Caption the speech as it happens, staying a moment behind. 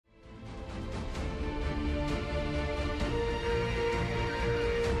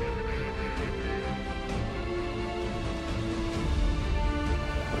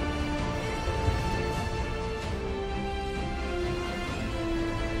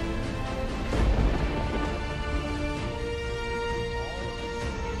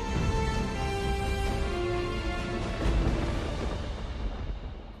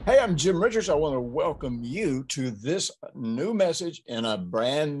I'm Jim Richards. I want to welcome you to this new message in a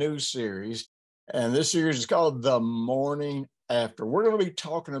brand new series. And this series is called The Morning After. We're going to be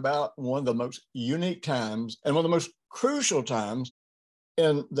talking about one of the most unique times and one of the most crucial times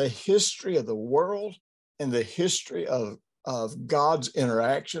in the history of the world, in the history of God's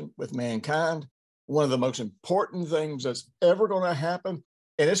interaction with mankind. One of the most important things that's ever going to happen.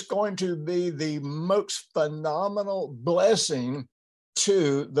 And it's going to be the most phenomenal blessing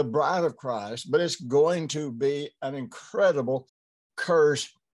to the bride of Christ, but it's going to be an incredible curse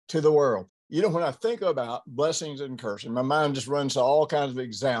to the world. You know, when I think about blessings and cursing, my mind just runs to all kinds of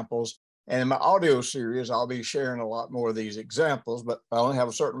examples. And in my audio series, I'll be sharing a lot more of these examples, but I only have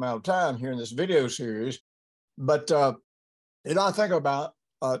a certain amount of time here in this video series. But, I think about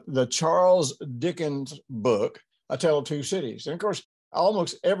the Charles Dickens book, A Tale of Two Cities. And of course,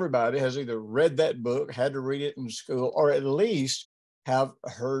 almost everybody has either read that book, had to read it in school, or at least have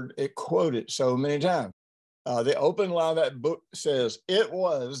heard it quoted so many times. The opening line of that book says, "It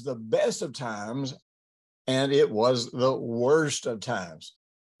was the best of times and it was the worst of times."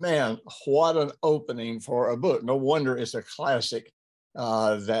 Man, what an opening for a book. No wonder it's a classic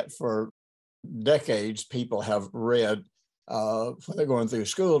that for decades people have read when they're going through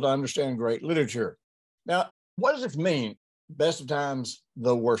school to understand great literature. Now, what does it mean? Best of times,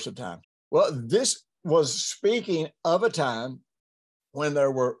 the worst of times. Well, this was speaking of a time when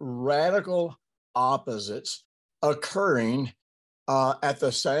there were radical opposites occurring at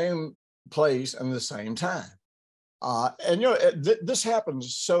the same place and the same time. This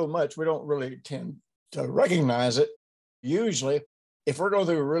happens so much, we don't really tend to recognize it. Usually, if we're going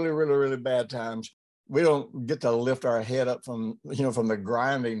through really, really, really bad times, we don't get to lift our head up from the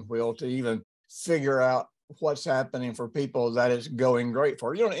grinding wheel to even figure out what's happening for people that it's going great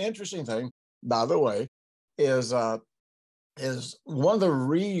for. An interesting thing, by the way, is one of the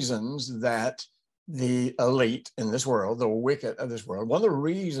reasons that the elite in this world, the wicked of this world, one of the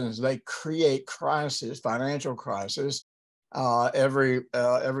reasons they create crisis, financial crisis, every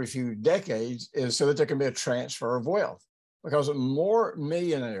few decades is so that there can be a transfer of wealth. Because more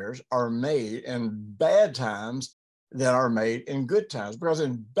millionaires are made in bad times than are made in good times. Because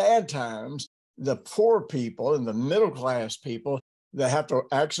in bad times, the poor people and the middle class people that have to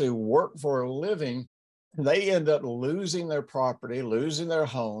actually work for a living, they end up losing their property, losing their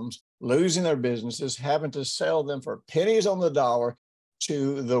homes, losing their businesses, having to sell them for pennies on the dollar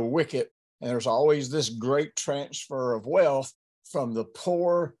to the wicked. And there's always this great transfer of wealth from the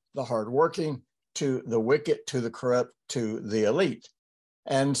poor, the hardworking, to the wicked, to the corrupt, to the elite.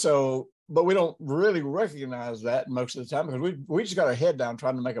 And so, but we don't really recognize that most of the time because we just got our head down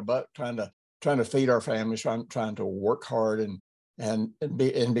trying to make a buck, trying to feed our families, trying to work hard and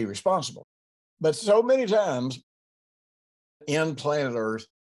be responsible. But so many times in planet Earth,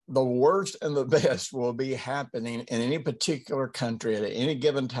 the worst and the best will be happening in any particular country at any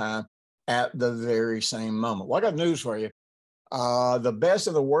given time at the very same moment. Well, I got news for you. The best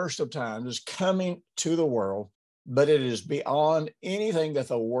and the worst of times is coming to the world, but it is beyond anything that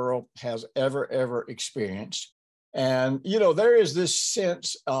the world has ever experienced. And, there is this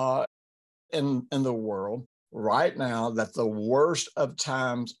sense in the world right now that the worst of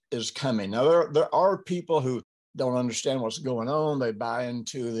times is coming. Now, there are people who don't understand what's going on. They buy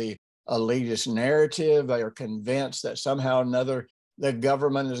into the elitist narrative. They are convinced that somehow or another the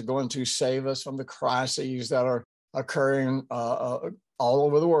government is going to save us from the crises that are occurring all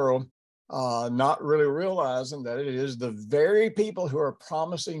over the world, not really realizing that it is the very people who are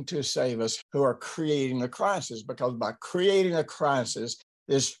promising to save us who are creating a crisis, because by creating a crisis,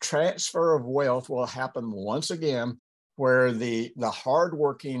 this transfer of wealth will happen once again, where the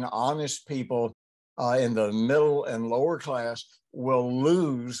hardworking, honest people in the middle and lower class will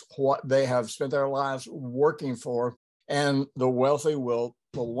lose what they have spent their lives working for, and the wealthy will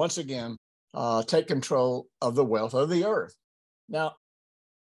once again take control of the wealth of the earth. Now,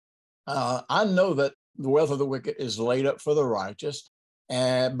 I know that the wealth of the wicked is laid up for the righteous,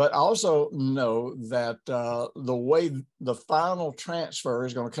 but I also know that the way the final transfer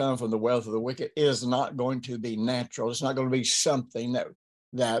is going to come from the wealth of the wicked is not going to be natural. It's not going to be something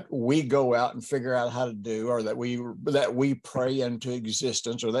that we go out and figure out how to do, or that we pray into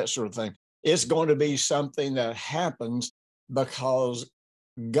existence, or that sort of thing. It's going to be something that happens because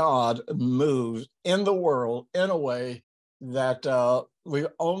God moves in the world in a way that we've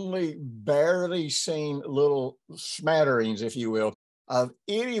only barely seen little smatterings, if you will, of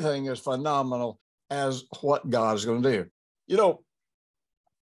anything as phenomenal as what God is going to do.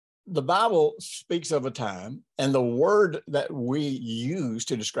 The Bible speaks of a time, and the word that we use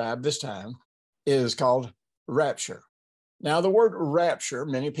to describe this time is called rapture. Now, the word rapture,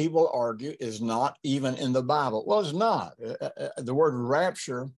 many people argue, is not even in the Bible. Well, it's not. The word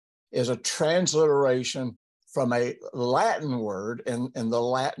rapture is a transliteration from a Latin word in the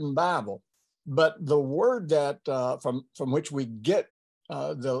Latin Bible. But the word that from which we get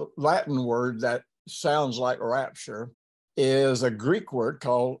the Latin word that sounds like rapture is a Greek word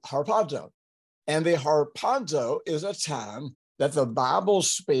called harpazo. And the harpazo is a time that the Bible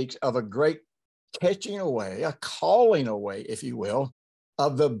speaks of a great catching away, a calling away, if you will,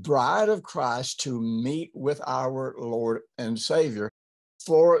 of the bride of Christ to meet with our Lord and Savior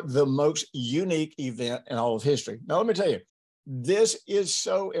for the most unique event in all of history. Now, let me tell you, this is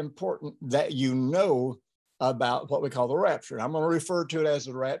so important that you know about what we call the rapture. And I'm going to refer to it as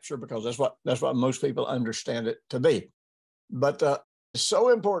the rapture because that's what most people understand it to be. But it's so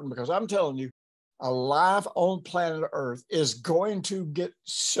important because I'm telling you, a life on planet Earth is going to get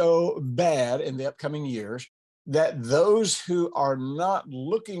so bad in the upcoming years that those who are not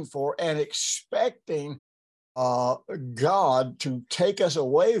looking for and expecting God to take us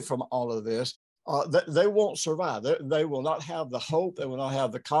away from all of this, they won't survive. They will not have the hope. They will not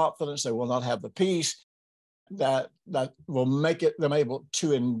have the confidence. They will not have the peace that will make them able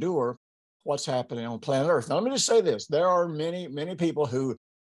to endure what's happening on planet Earth. Now, let me just say this. There are many, many people who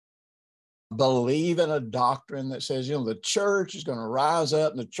believe in a doctrine that says, the church is going to rise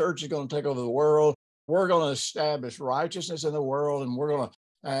up and the church is going to take over the world. We're going to establish righteousness in the world,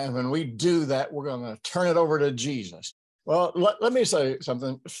 and when we do that, we're going to turn it over to Jesus. Well, let me say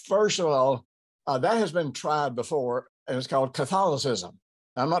something. First of all, that has been tried before, and it's called Catholicism.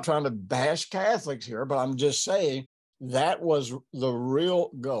 I'm not trying to bash Catholics here, but I'm just saying that was the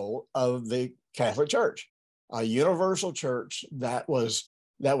real goal of the Catholic Church, a universal church that was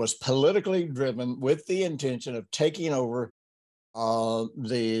politically driven with the intention of taking over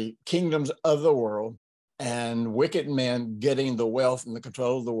the kingdoms of the world and wicked men getting the wealth and the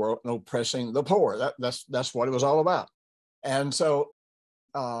control of the world and oppressing the poor. That's what it was all about. And so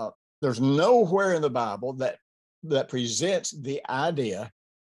there's nowhere in the Bible that presents the idea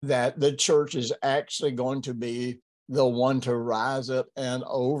that the church is actually going to be the one to rise up and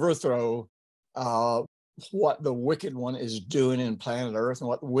overthrow what the wicked one is doing in planet Earth and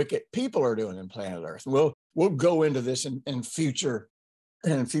what wicked people are doing in planet Earth. We'll go into this in future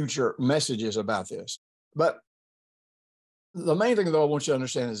messages about this. But the main thing, though, I want you to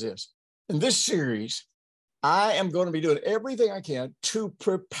understand is this. In this series, I am going to be doing everything I can to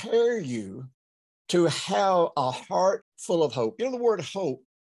prepare you to have a heart full of hope. The word hope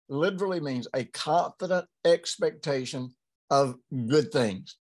literally means a confident expectation of good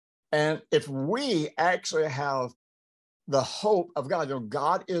things. And if we actually have the hope of God,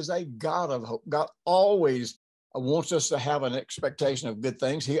 God is a God of hope. God always wants us to have an expectation of good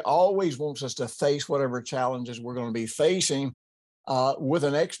things. He always wants us to face whatever challenges we're going to be facing with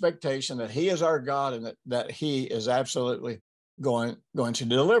an expectation that He is our God and that He is absolutely going to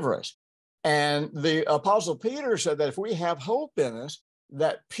deliver us. And the Apostle Peter said that if we have hope in us,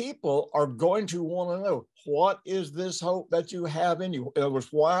 that people are going to want to know, what is this hope that you have in you? In other words,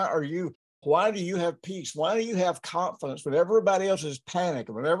 why do you have peace? Why do you have confidence when everybody else is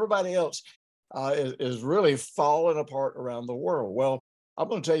panicking, when everybody else is really falling apart around the world? Well, I'm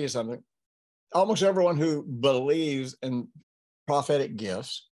going to tell you something. Almost everyone who believes in prophetic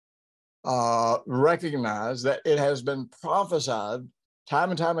gifts recognize that it has been prophesied time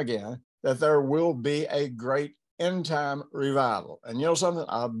and time again that there will be a great end time revival. And you know something?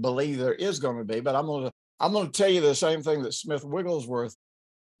 I believe there is going to be, but I'm going to tell you the same thing that Smith Wigglesworth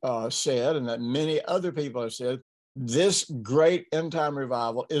said, and that many other people have said. This great end time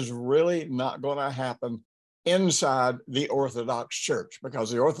revival is really not going to happen inside the Orthodox Church,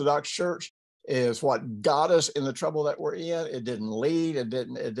 because the Orthodox Church is what got us in the trouble that we're in. It didn't lead. It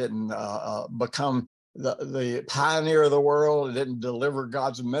didn't become the pioneer of the world. It didn't deliver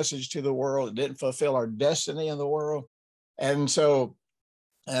God's message to the world. It didn't fulfill our destiny in the world. And so,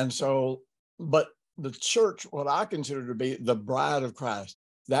 but the church, what I consider to be the bride of Christ,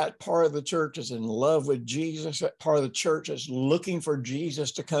 that part of the church is in love with Jesus. That part of the church is looking for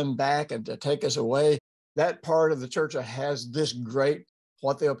Jesus to come back and to take us away. That part of the church that has this great,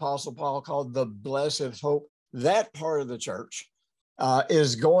 what the Apostle Paul called the blessed hope, that part of the church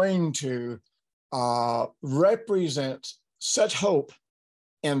is going to represent such hope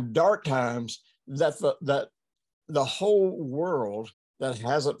in dark times that the whole world that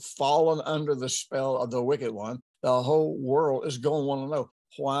hasn't fallen under the spell of the wicked one, the whole world is going to want to know,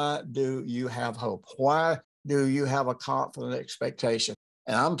 why do you have hope? Why do you have a confident expectation?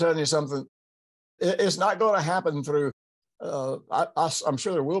 And I'm telling you something, it's not going to happen through, I'm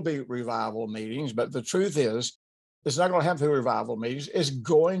sure there will be revival meetings, but the truth is, It's not going to happen through revival meetings. It's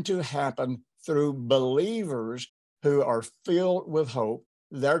going to happen through believers who are filled with hope.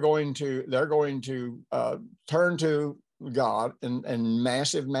 They're going to turn to God in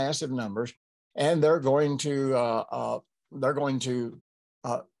massive, massive numbers, and they're going to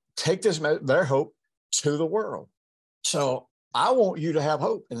take their hope to the world. So I want you to have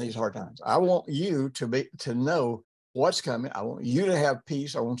hope in these hard times. I want you to know what's coming. I want you to have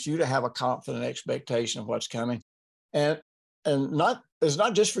peace. I want you to have a confident expectation of what's coming. And it's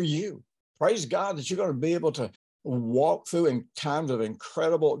not just for you. Praise God that you're going to be able to walk through in times of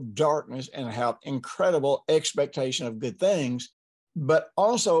incredible darkness and have incredible expectation of good things, but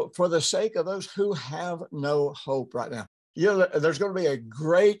also for the sake of those who have no hope right now. There's going to be a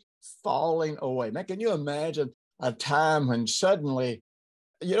great falling away. Man, can you imagine a time when suddenly,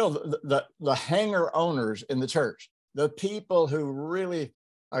 the hanger owners in the church, the people who really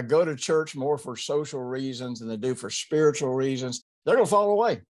go to church more for social reasons than they do for spiritual reasons, they're going to fall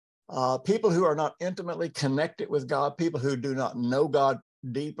away. People who are not intimately connected with God, people who do not know God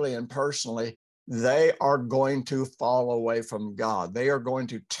deeply and personally, they are going to fall away from God. They are going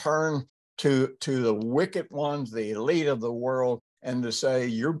to turn to the wicked ones, the elite of the world, and to say,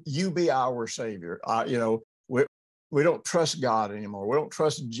 you be our savior. We don't trust God anymore. We don't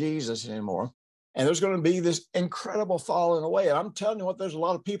trust Jesus anymore. And there's going to be this incredible falling away. And I'm telling you what, there's a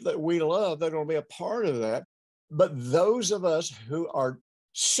lot of people that we love that are going to be a part of that. But those of us who are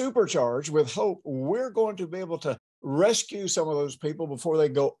supercharged with hope, we're going to be able to rescue some of those people before they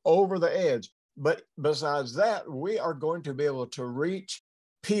go over the edge. But besides that, we are going to be able to reach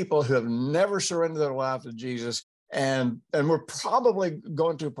people who have never surrendered their life to Jesus. And we're probably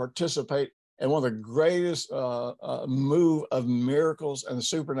going to participate in one of the greatest move of miracles and the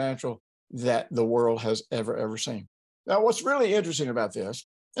supernatural that the world has ever seen. Now, what's really interesting about this,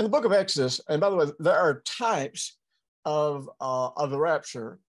 in the book of Exodus, and by the way, there are types of the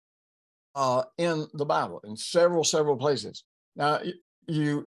rapture in the Bible in several places. Now,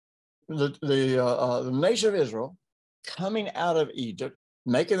 the nation of Israel coming out of Egypt,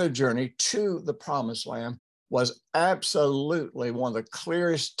 making the journey to the promised land, was absolutely one of the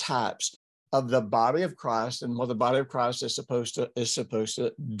clearest types of the body of Christ and what the body of Christ is supposed to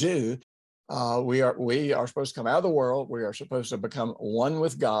do. We are supposed to come out of the world. We are supposed to become one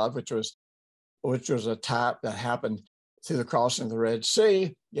with God, which was a type that happened through the crossing of the Red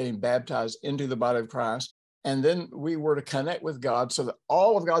Sea, getting baptized into the body of Christ. And then we were to connect with God so that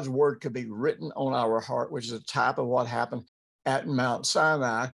all of God's word could be written on our heart, which is a type of what happened at Mount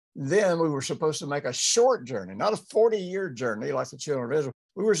Sinai. Then we were supposed to make a short journey, not a 40-year journey like the children of Israel.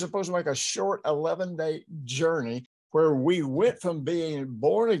 We were supposed to make a short 11-day journey where we went from being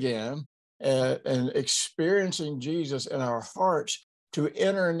born again and experiencing Jesus in our hearts to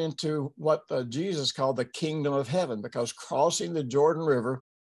entering into what Jesus called the kingdom of heaven, because crossing the Jordan River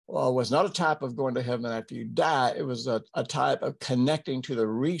was not a type of going to heaven after you die. It was a type of connecting to the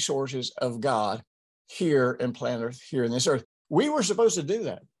resources of God here in planet Earth, here in this earth. We were supposed to do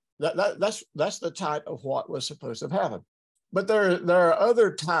that. That's the type of what was supposed to happen. But there are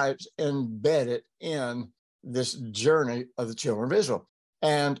other types embedded in this journey of the children of Israel.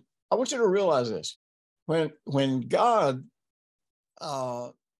 And I want you to realize this. When God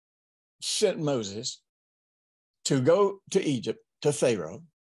sent Moses to go to Egypt, to Pharaoh,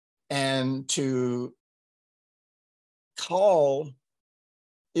 and to call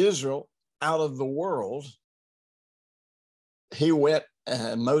Israel out of the world, he went,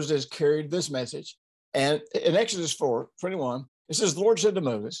 and Moses carried this message. And in Exodus 4:21, it says, the Lord said to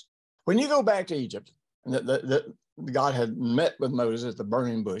Moses, when you go back to Egypt, and God had met with Moses at the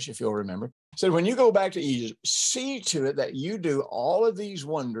burning bush, if you'll remember, said, when you go back to Egypt, see to it that you do all of these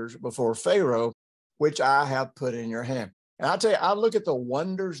wonders before Pharaoh, which I have put in your hand. And I'll tell you, I look at the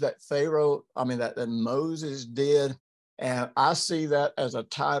wonders that that Moses did, and I see that as a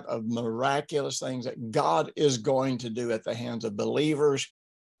type of miraculous things that God is going to do at the hands of believers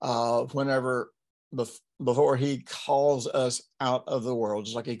before he calls us out of the world,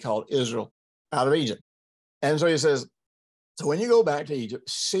 just like he called Israel out of Egypt. And so he says, so when you go back to Egypt,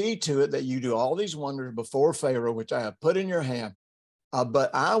 see to it that you do all these wonders before Pharaoh, which I have put in your hand,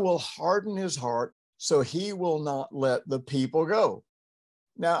 but I will harden his heart so he will not let the people go.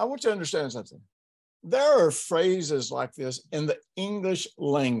 Now, I want you to understand something. There are phrases like this in the English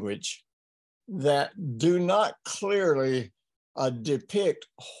language that do not clearly depict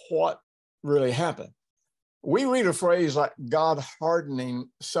what really happened. We read a phrase like God hardening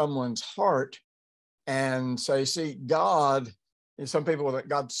someone's heart and say, see, God, and some people that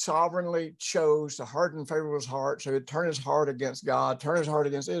God sovereignly chose to harden Pharaoh's heart so he'd turn his heart against God, turn his heart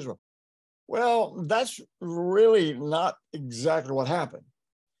against Israel. Well, that's really not exactly what happened,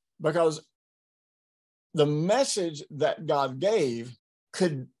 because the message that God gave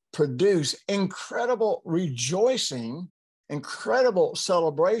could produce incredible rejoicing, incredible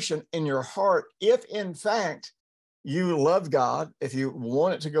celebration in your heart if, in fact, you love God, if you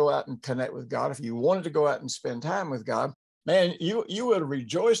wanted to go out and connect with God, if you wanted to go out and spend time with God, man, you would have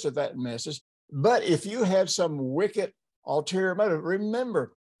rejoiced at that message. But if you had some wicked ulterior motive,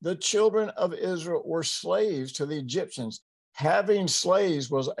 remember, the children of Israel were slaves to the Egyptians. Having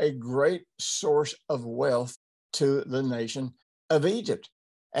slaves was a great source of wealth to the nation of Egypt.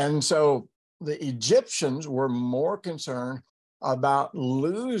 And so the Egyptians were more concerned about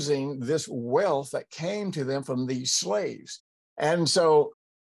losing this wealth that came to them from these slaves. And so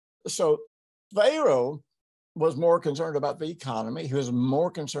Pharaoh was more concerned about the economy. He was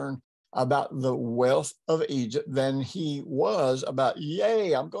more concerned about the wealth of Egypt than he was about,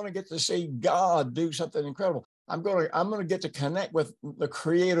 yay, I'm going to get to see God do something incredible. I'm going to get to connect with the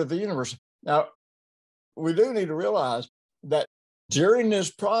creator of the universe. Now, we do need to realize that during this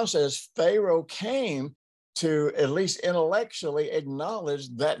process, Pharaoh came to at least intellectually acknowledge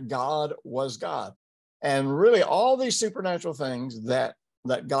that God was God. And really, all these supernatural things that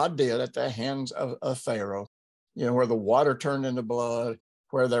God did at the hands of Pharaoh, where the water turned into blood,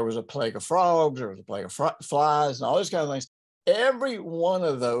 where there was a plague of frogs, there was a plague of flies, and all these kind of things. Every one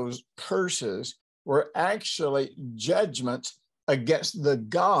of those curses were actually judgments against the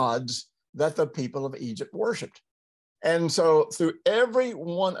gods that the people of Egypt worshiped. And so through every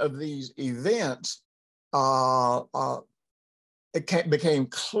one of these events, became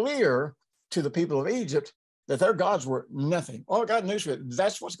clear to the people of Egypt that their gods were nothing. Oh, God knew it.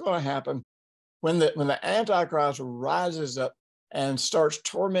 That's what's going to happen when the Antichrist rises up and starts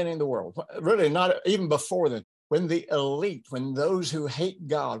tormenting the world. Really, not even before then. When the elite, when those who hate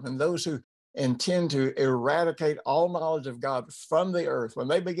God, when those who intend to eradicate all knowledge of God from the earth, when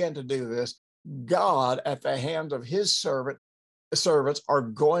they begin to do this, God, at the hands of his servants,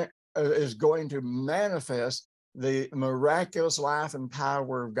 is going to manifest the miraculous life and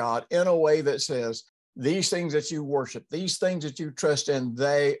power of God in a way that says, these things that you worship, these things that you trust in,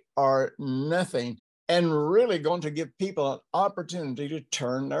 they are nothing, and really going to give people an opportunity to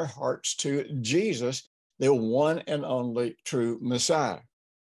turn their hearts to Jesus, the one and only true Messiah.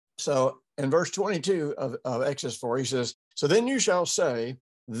 So in verse 22 of Exodus 4, he says, so then you shall say,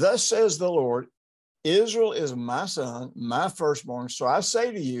 thus says the Lord, Israel is my son, my firstborn. So I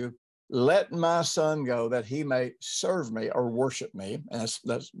say to you, let my son go that he may serve me or worship me. And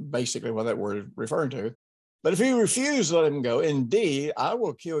that's basically what that word is referring to. But if you refuse to let him go, indeed, I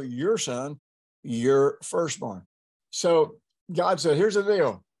will kill your son, your firstborn. So God said, here's the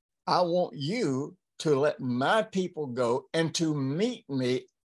deal. I want you to let my people go and to meet me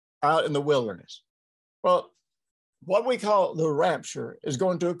out in the wilderness. Well, what we call the rapture is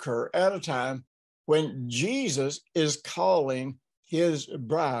going to occur at a time when Jesus is calling his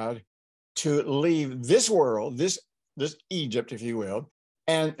bride to leave this world, this Egypt, if you will,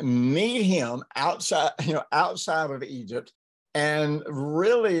 and meet him outside of Egypt, and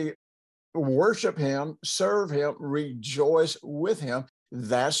really worship him, serve him, rejoice with him.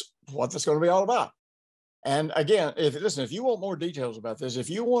 That's what that's going to be all about. And again, if you want more details about this, if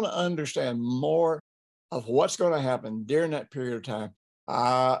you want to understand more of what's going to happen during that period of time,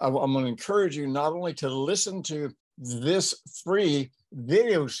 I'm going to encourage you not only to listen to this free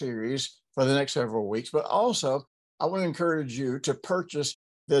video series for the next several weeks, but also I want to encourage you to purchase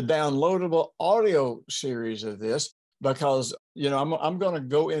the downloadable audio series of this, because I'm going to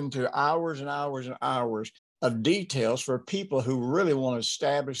go into hours and hours and hours of details for people who really want to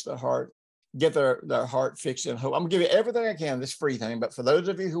establish the heart, get their heart fixed in hope. I'm going to give you everything I can, this free thing. But for those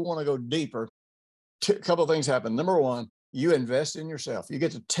of you who want to go deeper, a couple of things happen. Number one, you invest in yourself. You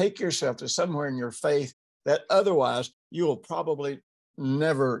get to take yourself to somewhere in your faith that otherwise you will probably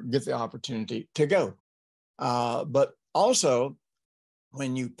never get the opportunity to go. But also,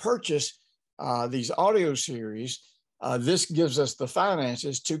 when you purchase these audio series, this gives us the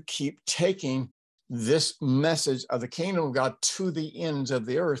finances to keep taking this message of the kingdom of God to the ends of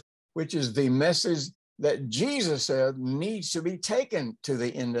the earth, which is the message that Jesus said needs to be taken to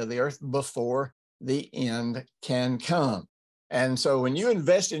the end of the earth before the end can come. And so when you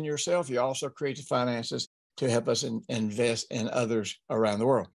invest in yourself, you also create the finances to help us invest in others around the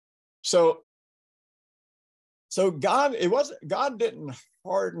world. So God didn't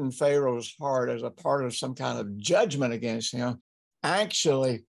harden Pharaoh's heart as a part of some kind of judgment against him.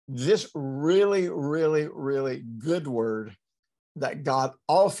 Actually, this really, really, really good word that God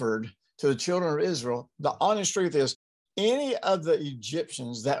offered to the children of Israel, the honest truth is, any of the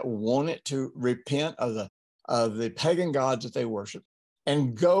Egyptians that wanted to repent of the pagan gods that they worshiped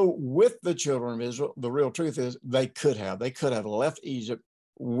and go with the children of Israel, the real truth is they could have left Egypt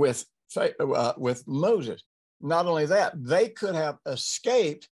with Moses. Not only that, they could have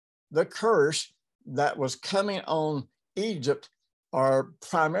escaped the curse that was coming on Egypt, or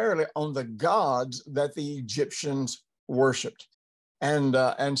primarily on the gods that the Egyptians worshipped. And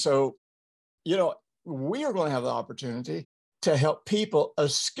so, we are going to have the opportunity to help people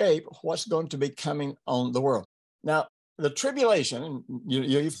escape what's going to be coming on the world. Now, the tribulation, and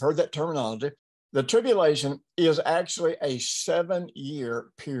you've heard that terminology, the tribulation is actually a 7-year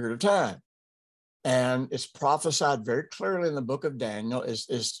period of time. And it's prophesied very clearly in the book of Daniel,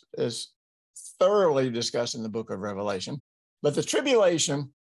 is thoroughly discussed in the book of Revelation. But the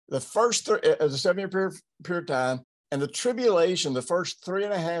tribulation, the first is a 7-year period of time, and the tribulation, the first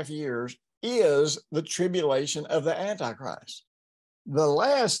 3.5 years, is the tribulation of the Antichrist. The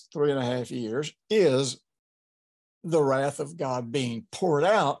last 3.5 years is the wrath of God being poured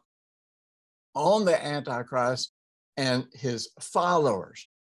out on the Antichrist and his followers.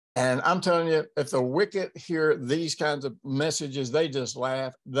 And I'm telling you, if the wicked hear these kinds of messages, they just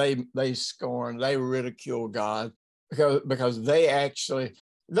laugh, they scorn, they ridicule God, because they're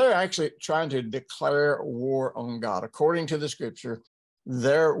actually trying to declare war on God. According to the scripture,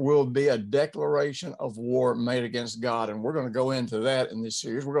 there will be a declaration of war made against God. And we're going to go into that in this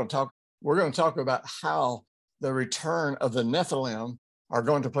series. We're going to talk about how the return of the Nephilim are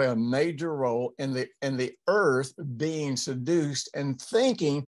going to play a major role in the earth being seduced and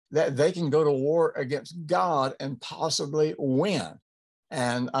thinking that they can go to war against God and possibly win.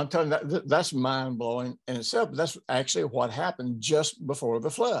 And I'm telling you, that's mind-blowing in itself. But that's actually what happened just before the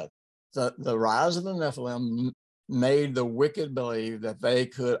flood. The rise of the Nephilim made the wicked believe that they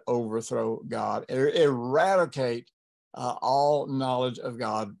could overthrow God, eradicate all knowledge of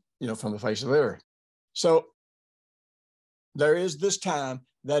God, from the face of the earth. So there is this time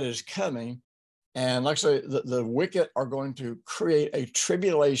that is coming. And like I say, the wicked are going to create a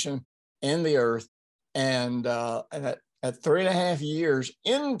tribulation in the earth. And at 3.5 years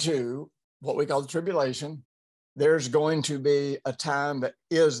into what we call the tribulation, there's going to be a time that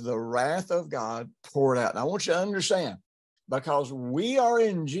is the wrath of God poured out. And I want you to understand, because we are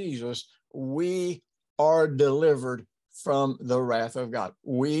in Jesus, we are delivered from the wrath of God.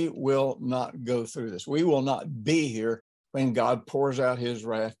 We will not go through this. We will not be here when God pours out his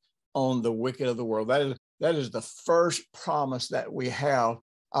wrath on the wicked of the world. That is the first promise that we have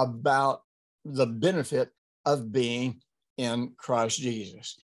about the benefit of being in Christ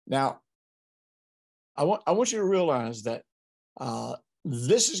Jesus. Now, I want you to realize that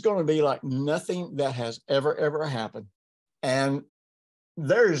this is going to be like nothing that has ever happened. And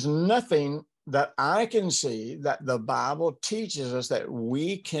there is nothing that I can see that the Bible teaches us that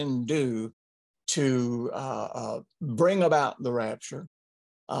we can do to bring about the rapture.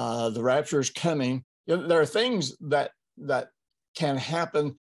 The rapture is coming. There are things that can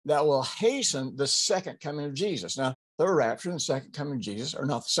happen that will hasten the second coming of Jesus. Now, the rapture and the second coming of Jesus are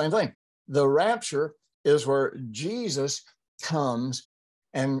not the same thing. The rapture is where Jesus comes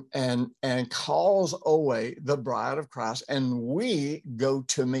and calls away the bride of Christ, and we go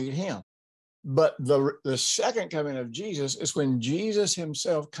to meet him. But the second coming of Jesus is when Jesus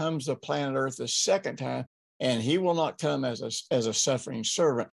himself comes to planet Earth the second time. And he will not come as a suffering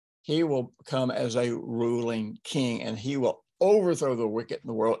servant. He will come as a ruling king, and he will overthrow the wicked in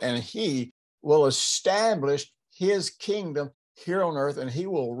the world, and he will establish his kingdom here on earth, and he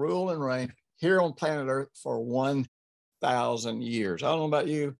will rule and reign here on planet Earth for 1,000 years. I don't know about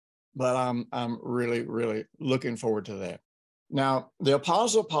you, but I'm really, really looking forward to that. Now, the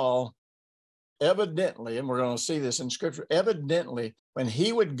Apostle Paul, evidently, and we're going to see this in scripture, evidently, when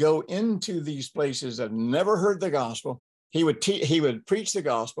he would go into these places that never heard the gospel, he would preach the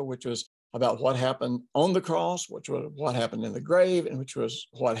gospel, which was about what happened on the cross, which was what happened in the grave, and which was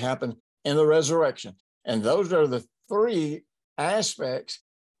what happened in the resurrection. And those are the three aspects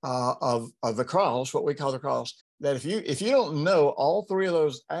of the cross, what we call the cross, that if you don't know all three of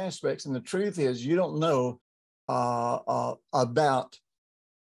those aspects, and the truth is you don't know about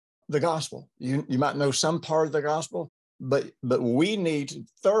the gospel. You might know some part of the gospel, but we need to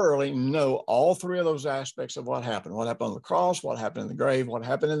thoroughly know all three of those aspects of what happened on the cross, what happened in the grave, what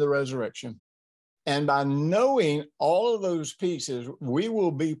happened in the resurrection. And by knowing all of those pieces, we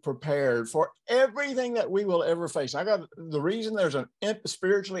will be prepared for everything that we will ever face. The reason there's an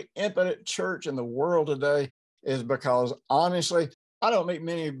spiritually impotent church in the world today is because, honestly, I don't meet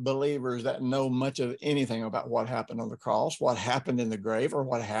many believers that know much of anything about what happened on the cross, what happened in the grave, or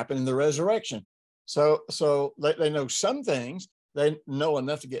what happened in the resurrection. So they know some things. They know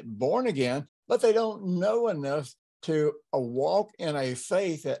enough to get born again, but they don't know enough to walk in a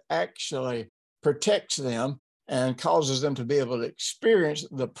faith that actually protects them and causes them to be able to experience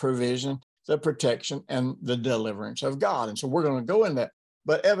the provision, the protection, and the deliverance of God. And so we're going to go in that.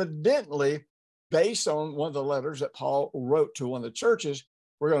 But evidently, based on one of the letters that Paul wrote to one of the churches,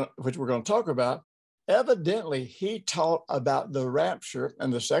 which we're going to talk about, evidently he taught about the rapture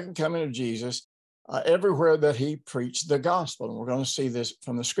and the second coming of Jesus everywhere that he preached the gospel. And we're going to see this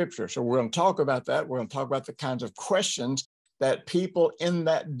from the scripture. So we're going to talk about that. We're going to talk about the kinds of questions that people in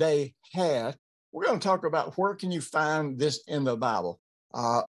that day had. We're going to talk about where can you find this in the Bible.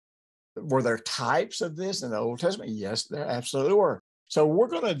 Were there types of this in the Old Testament? Yes, there absolutely were. So we're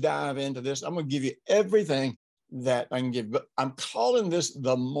going to dive into this. I'm going to give you everything that I can give, but I'm calling this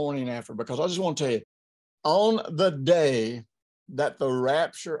the morning after because I just want to tell you, on the day that the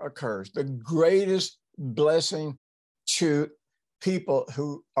rapture occurs, the greatest blessing to people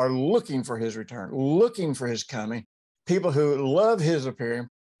who are looking for his return, looking for his coming, people who love his appearing,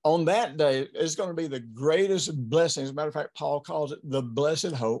 on that day is going to be the greatest blessing. As a matter of fact, Paul calls it the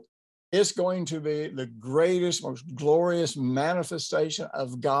blessed hope. It's going to be the greatest, most glorious manifestation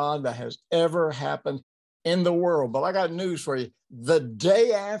of God that has ever happened in the world. But I got news for you. The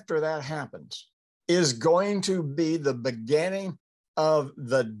day after that happens is going to be the beginning of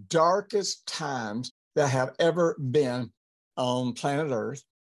the darkest times that have ever been on planet Earth.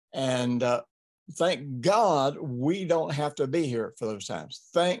 And thank God we don't have to be here for those times.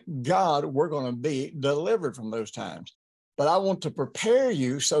 Thank God we're going to be delivered from those times. But I want to prepare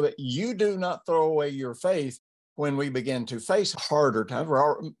you so that you do not throw away your faith when we begin to face harder times.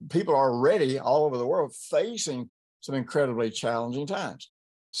 People are already all over the world facing some incredibly challenging times.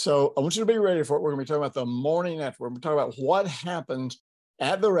 So I want you to be ready for it. We're going to be talking about the morning after. We're going to talk about what happens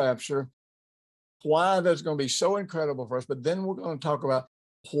at the rapture, why that's going to be so incredible for us. But then we're going to talk about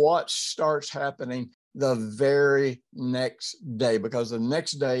what starts happening the very next day, because the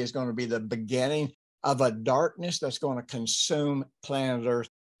next day is going to be the beginning of a darkness that's going to consume planet Earth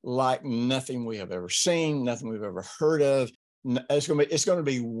like nothing we have ever seen, nothing we've ever heard of. It's going to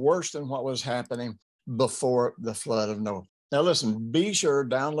be worse than what was happening before the flood of Noah. Now, listen, be sure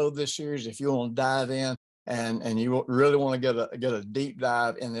to download this series if you want to dive in and you really want to get a deep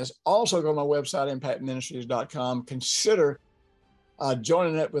dive in this. Also, go to my website, impactministries.com. Consider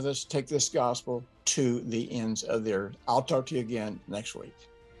joining up with us, take this gospel to the ends of the earth. I'll talk to you again next week.